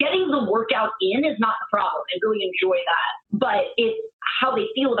workout in is not the problem. I really enjoy that. But it's how they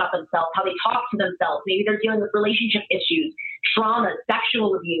feel about themselves, how they talk to themselves. Maybe they're dealing with relationship issues, trauma,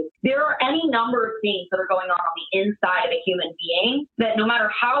 sexual abuse. There are any number of things that are going on the inside of a human being that no matter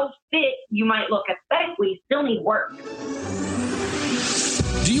how fit you might look aesthetically, still need work.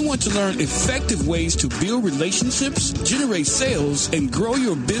 Do you want to learn effective ways to build relationships, generate sales, and grow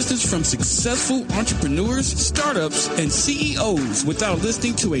your business from successful entrepreneurs, startups, and CEOs without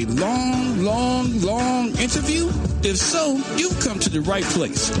listening to a long interview? If so, you've come to the right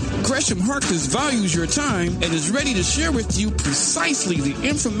place. Gresham Harkless values your time and is ready to share with you precisely the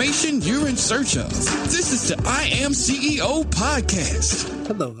information you're in search of. This is the I Am CEO podcast.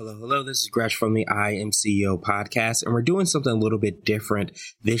 Hello. This is Gresh from the I Am CEO podcast, and we're doing something a little bit different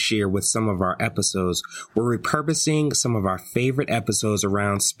this year with some of our episodes. We're repurposing some of our favorite episodes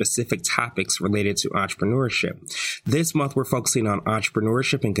around specific topics related to entrepreneurship. This month, we're focusing on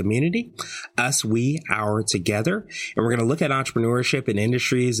entrepreneurship and community, us, we, our, together. And we're going to look at entrepreneurship and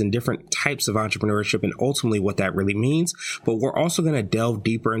industries and different types of entrepreneurship and ultimately what that really means. But we're also going to delve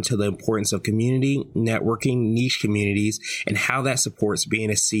deeper into the importance of community, networking, niche communities, and how that supports being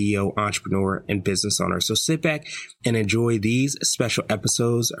a CEO, entrepreneur, and business owner. So sit back and enjoy these special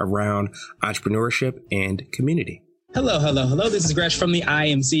episodes around entrepreneurship and community. Hello. This is Gresh from the I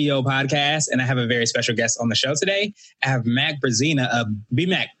Am CEO podcast, and I have a very special guest on the show today. I have Mac Brazina of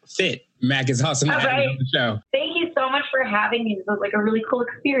BMAC Fit. Mac is awesome to have you on the show. Thank you so much for having me. This was like a really cool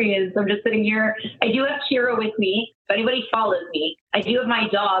experience. I'm just sitting here. I do have Kira with me. If anybody follows me, I do have my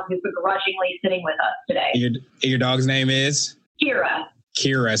dog who's begrudgingly sitting with us today. Your dog's name is? Kira.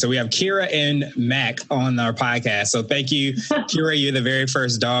 So we have Kira and Mac on our podcast. So thank you, Kira. You're the very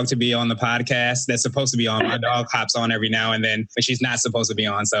first dog to be on the podcast that's supposed to be on. My dog hops on every now and then, but she's not supposed to be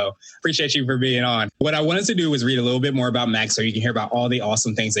on. So appreciate you for being on. What I wanted to do was read a little bit more about Mac so you can hear about all the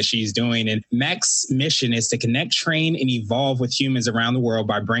awesome things that she's doing. And Mac's mission is to connect, train, and evolve with humans around the world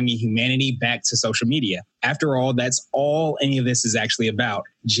by bringing humanity back to social media. After all, that's all any of this is actually about.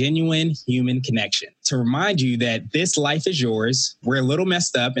 Genuine human connection. To remind you that this life is yours. We're a little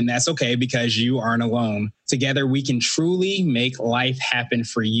messed up, and that's okay because you aren't alone. Together, we can truly make life happen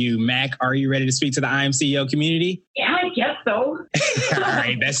for you. Mac, are you ready to speak to the I Am CEO community? Yeah, I guess so. All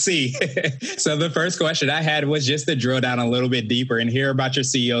right, let's see. So the first question I had was just to drill down a little bit deeper and hear about your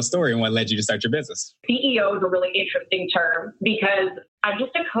CEO story and what led you to start your business. CEO is a really interesting term because I'm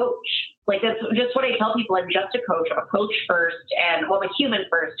just a coach. Like, that's just what I tell people. I'm just a coach. I'm a coach first, and I'm a human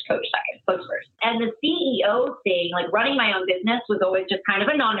first, coach second, coach first. And the CEO thing, like running my own business, was always just kind of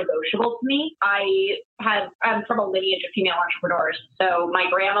a non-negotiable to me. I'm from a lineage of female entrepreneurs. So my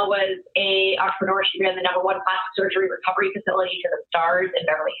grandma was an entrepreneur. She ran the #1 plastic surgery recovery facility to the stars in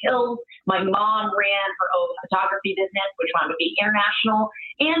Beverly Hills. My mom ran her own photography business, which wound up being international,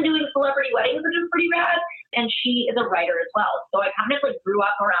 and doing celebrity weddings, which is pretty rad. And she is a writer as well. So I kind of grew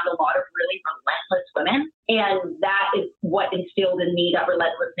up around a lot of really relentless women. And that is what instilled in me that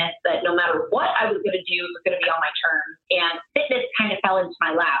relentlessness that no matter what I was going to do, it was going to be on my terms. And fitness kind of fell into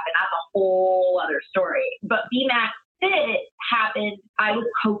my lap. And that's a whole other story. But BMAC Fit happened. I was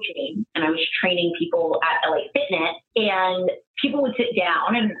coaching and I was training people at LA Fitness. And people would sit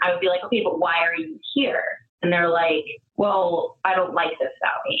down and I would be like, okay, but why are you here? And they're like, well, I don't like this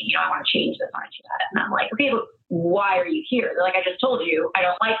about me. I want to change this. I want to do that. And I'm like, okay, but why are you here? They're like, I just told you, I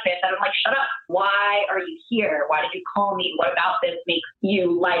don't like this. I'm like, shut up. Why are you here? Why did you call me? What about this makes you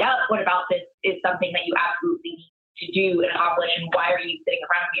light up? What about this is something that you absolutely need to do and accomplish? And why are you sitting in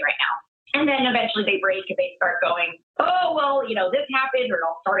front of me right now? And then eventually they break and they start going, oh, well, this happened, or it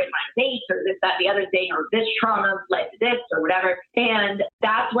all started my date, or this, that, the other thing, or this trauma led to this, or whatever. And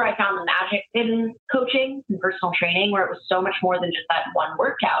that's where I found the magic in coaching and personal training, where it was so much more than just that one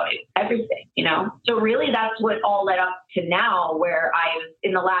workout. It's everything, So really that's what all led up to now, where I've,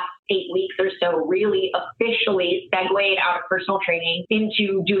 in the last 8 weeks or so, really officially segued out of personal training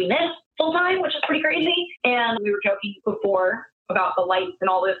into doing this full time, which is pretty crazy. And we were joking before about the lights and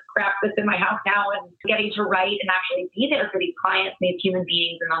all this crap that's in my house now, and getting to write and actually be there for these clients, these human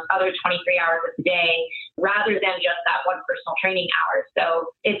beings, and those other 23 hours of the day, rather than just that one personal training hour.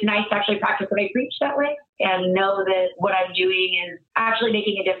 So it's nice to actually practice what I preach that way and know that what I'm doing is actually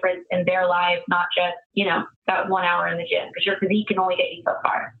making a difference in their lives, not just, that 1 hour in the gym, because your physique can only get you so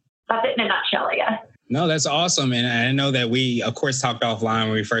far. That's it in a nutshell, I guess. No, that's awesome. And I know that we, of course, talked offline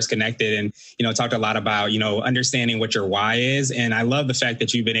when we first connected and, talked a lot about, understanding what your why is. And I love the fact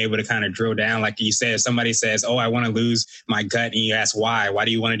that you've been able to kind of drill down. Like you said, if somebody says, oh, I want to lose my gut. And you ask why? Why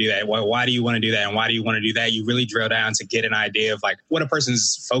do you want to do that? Why do you want to do that? And why do you want to do that? You really drill down to get an idea of like what a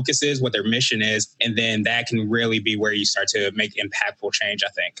person's focus is, what their mission is. And then that can really be where you start to make impactful change,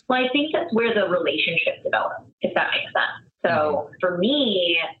 I think. Well, I think that's where the relationship develops, if that makes sense. So for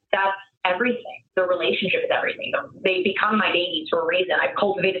me, that's everything. The relationship is everything. They become my babies for a reason. I've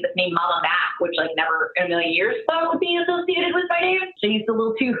cultivated this name Mama Mac, which like never in a million years thought would be associated with my name. So I used a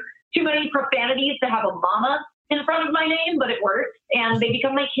little too many profanities to have a mama in front of my name, but it works. And they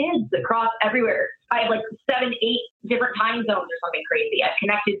become my kids across everywhere. I have like 7, 8 different time zones or something crazy. I've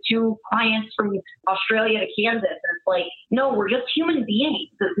connected 2 clients from Australia to Kansas. And it's like, no, we're just human beings.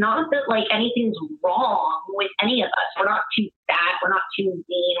 It's not that like anything's wrong with any of us. We're not too fat. We're not too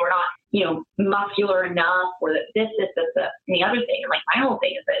lean. We're not, muscular enough or this, and the other thing. And like my whole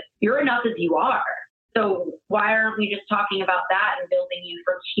thing is that you're enough as you are. So why aren't we just talking about that and building you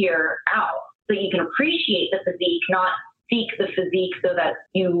from here out so you can appreciate the physique, not seek the physique so that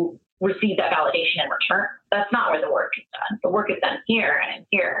you receive that validation in return? That's not where the work is done. The work is done here and in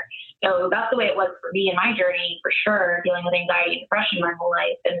here. So that's the way it was for me in my journey, for sure, dealing with anxiety and depression my whole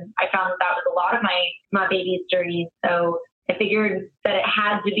life. And I found that was a lot of my baby's journey. So I figured that it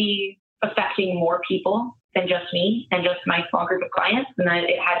had to be affecting more people than just me and just my small group of clients, and that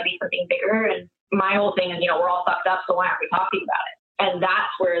it had to be something bigger. And my whole thing is, we're all fucked up, so why aren't we talking about it? And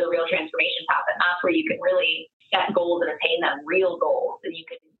that's where the real transformations happen. That's where you can really set goals and attain them, real goals, and you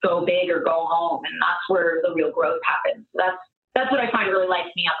can go big or go home. And that's where the real growth happens. So that's what I find really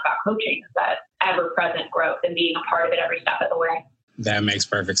lights me up about coaching, is that ever-present growth and being a part of it every step of the way. That makes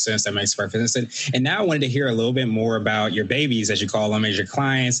perfect sense. And now I wanted to hear a little bit more about your babies, as you call them, as your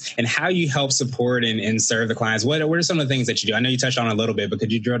clients, and how you help support and serve the clients. What are some of the things that you do? I know you touched on it a little bit, but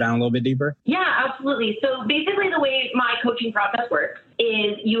could you drill down a little bit deeper? Yeah, absolutely. So basically the way my coaching process works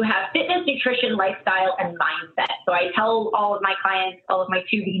is you have fitness, nutrition, lifestyle, and mindset. So I tell all of my clients, all of my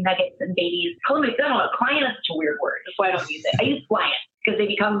 2B nuggets and babies, call them a client is such a weird word. That's why I don't use it. I use client because they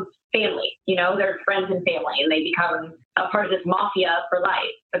become family, they're friends and family, and they become a part of this mafia for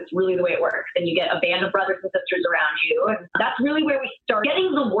life. That's really the way it works. And you get a band of brothers and sisters around you. And that's really where we start.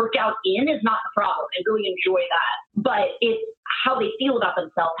 Getting the workout in is not the problem. I really enjoy that. But it's how they feel about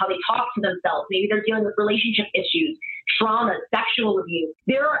themselves, how they talk to themselves. Maybe they're dealing with relationship issues, trauma, sexual abuse.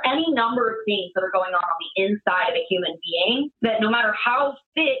 There are any number of things that are going on the inside of a human being that no matter how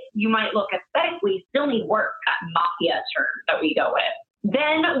fit you might look aesthetically, still need work, that mafia term that we go with.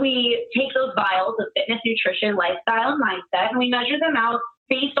 Then we take those vials of fitness, nutrition, lifestyle, and mindset, and we measure them out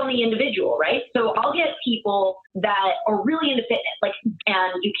based on the individual, right? So I'll get people that are really into fitness,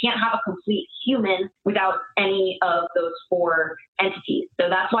 and you can't have a complete human without any of those 4 entities. So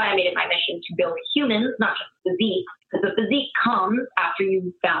that's why I made it my mission to build humans, not just physique, because the physique comes after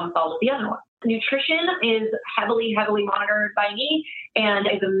you've balanced all of the other ones. Nutrition is heavily, heavily monitored by me and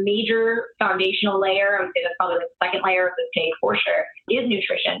is a major foundational layer. I would say that's probably the second layer of the cake for sure, is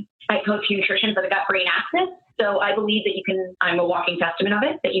nutrition. I coach nutrition for the gut-brain axis. So I believe that I'm a walking testament of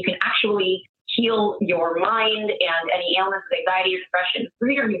it, that you can actually heal your mind and any ailments of anxiety or depression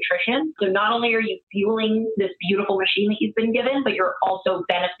through your nutrition. So not only are you fueling this beautiful machine that you've been given, but you're also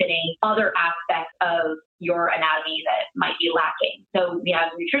benefiting other aspects of your anatomy that might be lacking. So we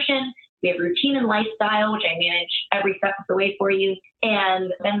have nutrition, we have routine and lifestyle, which I manage every step of the way for you,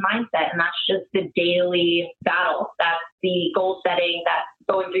 and then mindset. And that's just the daily battle. That's the goal setting. That's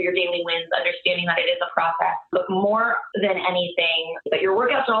going through your daily wins, understanding that it is a process. But more than anything, that your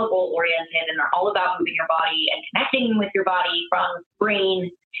workouts are all goal-oriented and they're all about moving your body and connecting with your body from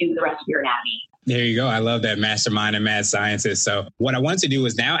brain to the rest of your anatomy. There you go. I love that, mastermind and mad scientist. So what I want to do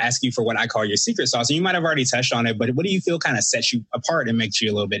is now ask you for what I call your secret sauce. And you might have already touched on it, but what do you feel kind of sets you apart and makes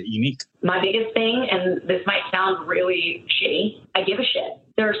you a little bit unique? My biggest thing, and this might sound really shitty, I give a shit.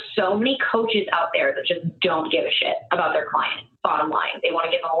 There are so many coaches out there that just don't give a shit about their client. Bottom line, they want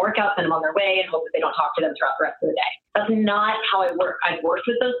to give them a workout, send them on their way, and hope that they don't talk to them throughout the rest of the day. That's not how I work. I've worked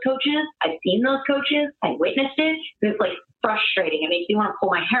with those coaches. I've seen those coaches. I witnessed it. And it's frustrating. It makes me want to pull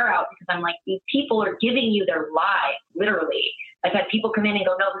my hair out because I'm like, these people are giving you their lives, literally. I've had people come in and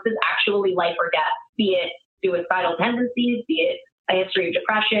go, no, this is actually life or death, be it suicidal tendencies, be it a history of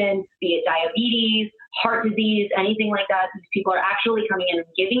depression, be it diabetes, heart disease, anything like that. These people are actually coming in and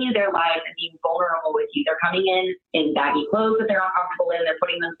giving you their lives and being vulnerable with you. They're coming in baggy clothes that they're uncomfortable in. They're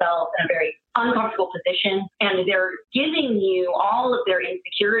putting themselves in a very uncomfortable position, and they're giving you all of their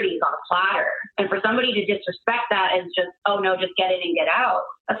insecurities on a platter. And for somebody to disrespect that as just, oh no, just get in and get out,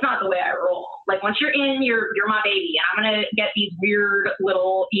 that's not the way I roll. Like, once you're in, you're my baby. And I'm going to get these weird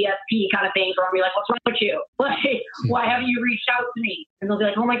little ESP kind of things where I'll be like, what's wrong with you? Like, why haven't you reached out to me? And they'll be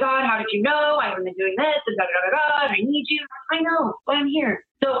like, oh my God, how did you know? I haven't been doing this and and I need you. I know, but I'm here.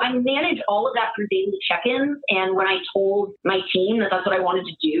 So I manage all of that through daily check-ins. And when I told my team that that's what I wanted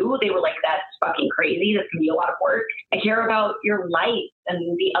to do, they were like, that's fucking crazy. This can be a lot of work. I care about your life and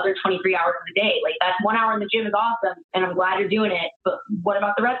the other 23 hours of the day. Like, that 1 hour in the gym is awesome, and I'm glad you're doing it. But what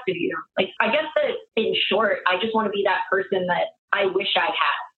about the rest of you? Like, I guess that in short, I just want to be that person that I wish I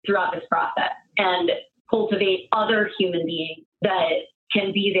had throughout this process and cultivate other human beings that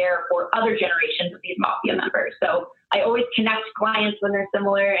can be there for other generations of these mafia members. So I always connect clients when they're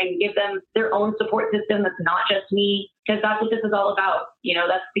similar and give them their own support system that's not just me, because that's what this is all about. You know,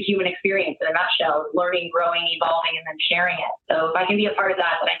 that's the human experience in a nutshell, learning, growing, evolving, and then sharing it. So if I can be a part of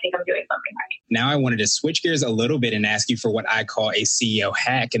that, then I think I'm doing something right. Now I wanted to switch gears a little bit and ask you for what I call a CEO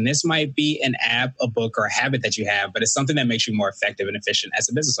hack. And this might be an app, a book, or a habit that you have, but it's something that makes you more effective and efficient as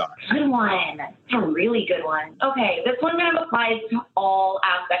a business owner. Good one. That's a really good one. Okay, this one kind of applies to all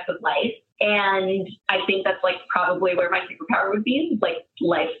aspects of life. And I think that's like probably where my superpower would be, like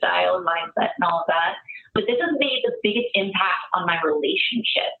lifestyle and mindset and all of that. But this has made the biggest impact on my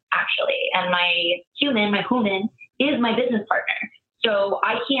relationship, actually. And my human is my business partner. So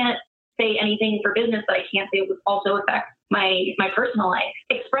I can't say anything for business that I can't say would also affect my personal life.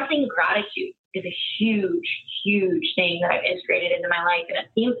 Expressing gratitude is a huge, huge thing that I've integrated into my life. And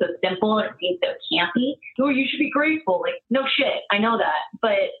it seems so simple, and it seems so campy. Oh, you should be grateful. Like, no shit, I know that.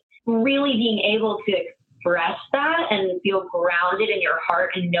 But really being able to express that and feel grounded in your heart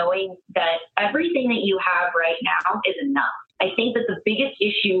and knowing that everything that you have right now is enough. I think that the biggest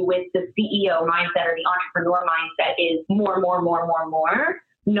issue with the CEO mindset or the entrepreneur mindset is more,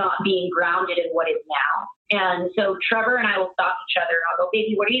 not being grounded in what is now. And so Trevor and I will stop each other and I'll go,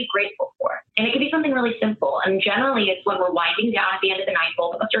 baby, what are you grateful for? And it could be something really simple. And generally it's when we're winding down at the end of the night,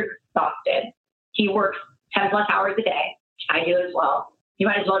 both of us are exhausted. He works 10 plus hours a day. I do as well. You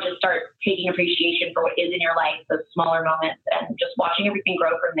might as well just start taking appreciation for what is in your life, those smaller moments, and just watching everything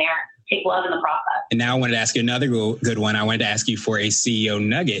grow from there. Take love in the process. And now I wanted to ask you another good one. I wanted to ask you for a CEO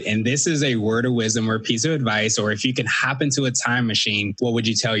nugget. And this is a word of wisdom or a piece of advice, or if you can hop into a time machine, what would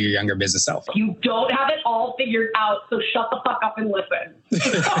you tell your younger business self? You don't have it all figured out, so shut the fuck up and listen.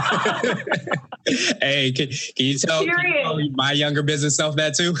 Hey, can you tell my younger business self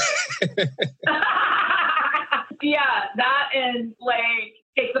that too? Yeah, that and like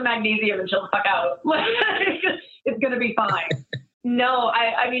take some magnesium and chill the fuck out. It's going to be fine. No,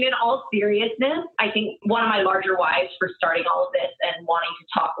 I mean, in all seriousness, I think one of my larger whys for starting all of this and wanting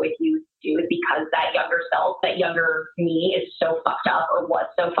to talk with you too is because that younger self, that younger me is so fucked up or was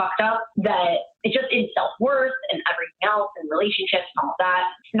so fucked up that it's just in self-worth and everything else and relationships and all that,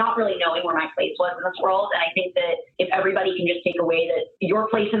 not really knowing where my place was in this world. And I think that if everybody can just take away that your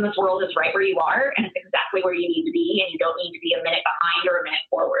place in this world is right where you are and it's exactly where you need to be and you don't need to be a minute behind or a minute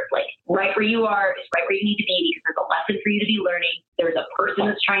forward. Like, right where you are is right where you need to be because there's a lesson for you to be learning. There's a person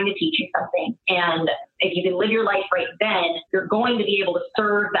that's trying to teach you something. And if you can live your life right then, you're going to be able to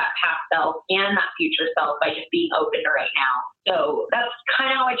serve that past self and that future self by just being open to right now. So that's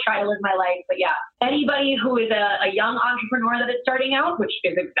kind of how I try to live my life. But yeah, anybody who is a young entrepreneur that is starting out, which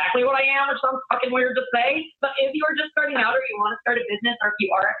is exactly what I am, which sounds fucking weird to say, but if you're just starting out or you want to start a business or if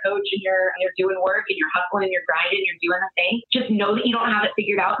you are a coach and you're doing work and you're hustling and you're grinding and you're doing the thing, just know that you don't have it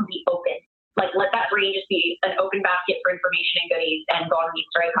figured out and be open. Like, let that brain just be an open basket for information and goodies and go on an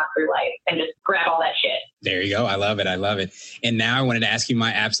Easter egg hunt through life and just grab all that shit. There you go. I love it. I love it. And now I wanted to ask you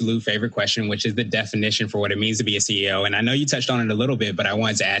my absolute favorite question, which is the definition for what it means to be a CEO. And I know you touched on it a little bit, but I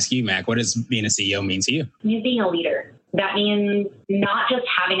wanted to ask you, Mac, what does being a CEO mean to you? It means being a leader. That means not just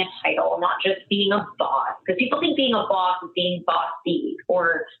having a title, not just being a boss. Because people think being a boss is being bossy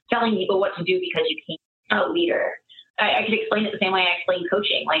or telling people what to do because you can't. A leader. I could explain it the same way I explain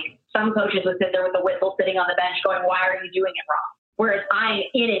coaching. Like, some coaches would sit there with a whistle sitting on the bench going, why are you doing it wrong? Whereas I'm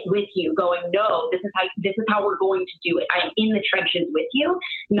in it with you going, no, this is how we're going to do it. I am in the trenches with you,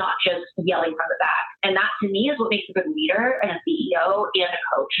 not just yelling from the back. And that to me is what makes a good leader and a CEO and a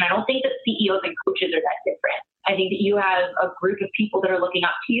coach. And I don't think that CEOs and coaches are that different. I think that you have a group of people that are looking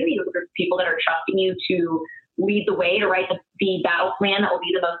up to you. You have a group of people that are trusting you to lead the way, to write the battle plan that will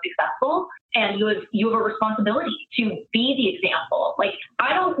be the most successful. And you have a responsibility to be the example. Like,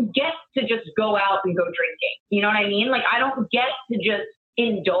 I don't get to just go out and go drinking. You know what I mean? Like, I don't get to just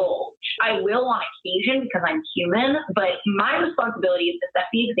indulge. I will on occasion because I'm human, but my responsibility is to set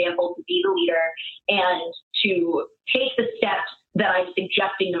the example, to be the leader, and to take the steps that I'm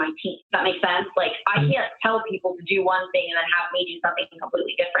suggesting to my team. Does that make sense? Like, I can't tell people to do one thing and then have me do something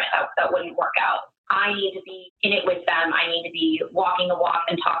completely different. That wouldn't work out. I need to be in it with them. I need to be walking the walk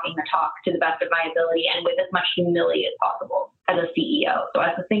and talking the talk to the best of my ability and with as much humility as possible as a CEO. So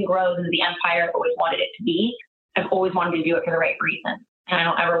as the thing grows into the empire I've always wanted it to be, I've always wanted to do it for the right reason. And I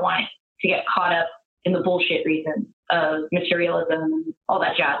don't ever want it to get caught up in the bullshit reasons of materialism and all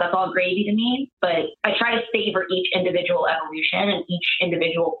that jazz. That's all gravy to me. But I try to savor each individual evolution and each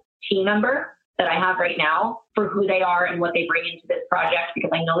individual team member that I have right now for who they are and what they bring into this project,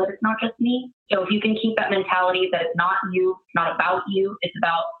 because I know that it's not just me. So if you can keep that mentality that it's not you, it's not about you, it's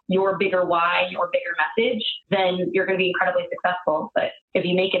about your bigger why, your bigger message, then you're going to be incredibly successful. But if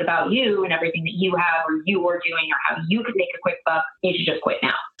you make it about you and everything that you have or you are doing or how you could make a quick buck, you should just quit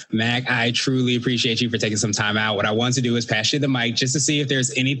now. Mac, I truly appreciate you for taking some time out. What I want to do is pass you the mic just to see if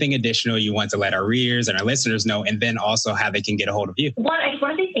there's anything additional you want to let our readers and our listeners know, and then also how they can get a hold of you. One, I just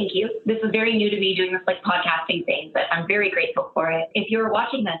want to say thank you. This is very new to me doing this like podcasting thing, but I'm very grateful for it. If you're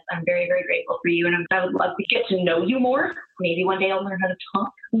watching this, I'm very, very grateful for you. And I would love to get to know you more. Maybe one day I'll learn how to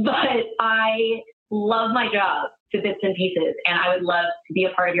talk, but I love my job to bits and pieces. And I would love to be a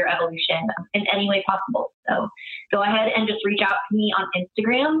part of your evolution in any way possible. So go ahead and just reach out to me on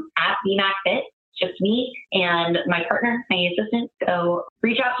Instagram at BMacFit. Just me and my partner, my assistant. So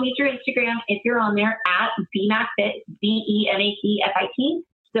reach out to me through Instagram if you're on there at BMacFit, BEMACFIT.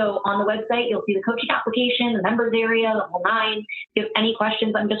 So on the website, you'll see the coaching application, the members area, level 9. If you have any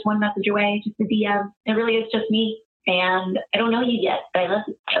questions, I'm just one message away, just a DM. It really is just me. And I don't know you yet, but I love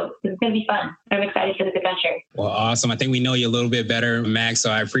you. So it's going to be fun. I'm excited for this adventure. Well, awesome. I think we know you a little bit better, Max. So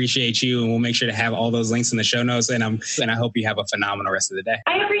I appreciate you. And we'll make sure to have all those links in the show notes. And I hope you have a phenomenal rest of the day.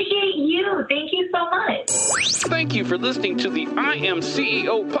 I appreciate you. Thank you so much. Thank you for listening to the I Am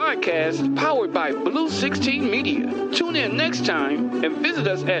CEO podcast powered by Blue 16 Media. Tune in next time and visit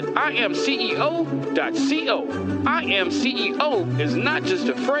us at imceo.co. I Am CEO is not just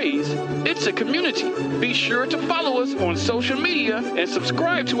a phrase, it's a community. Be sure to follow us on social media and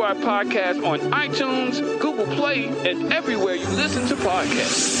subscribe to our podcast on iTunes, Google Play, and everywhere you listen to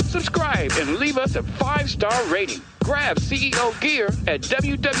podcasts. Subscribe and leave us a 5-star rating. Grab CEO gear at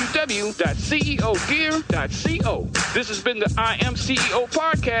www.ceogear.co. This has been the I Am CEO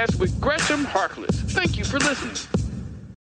podcast with Gresham Harkless. Thank you for listening.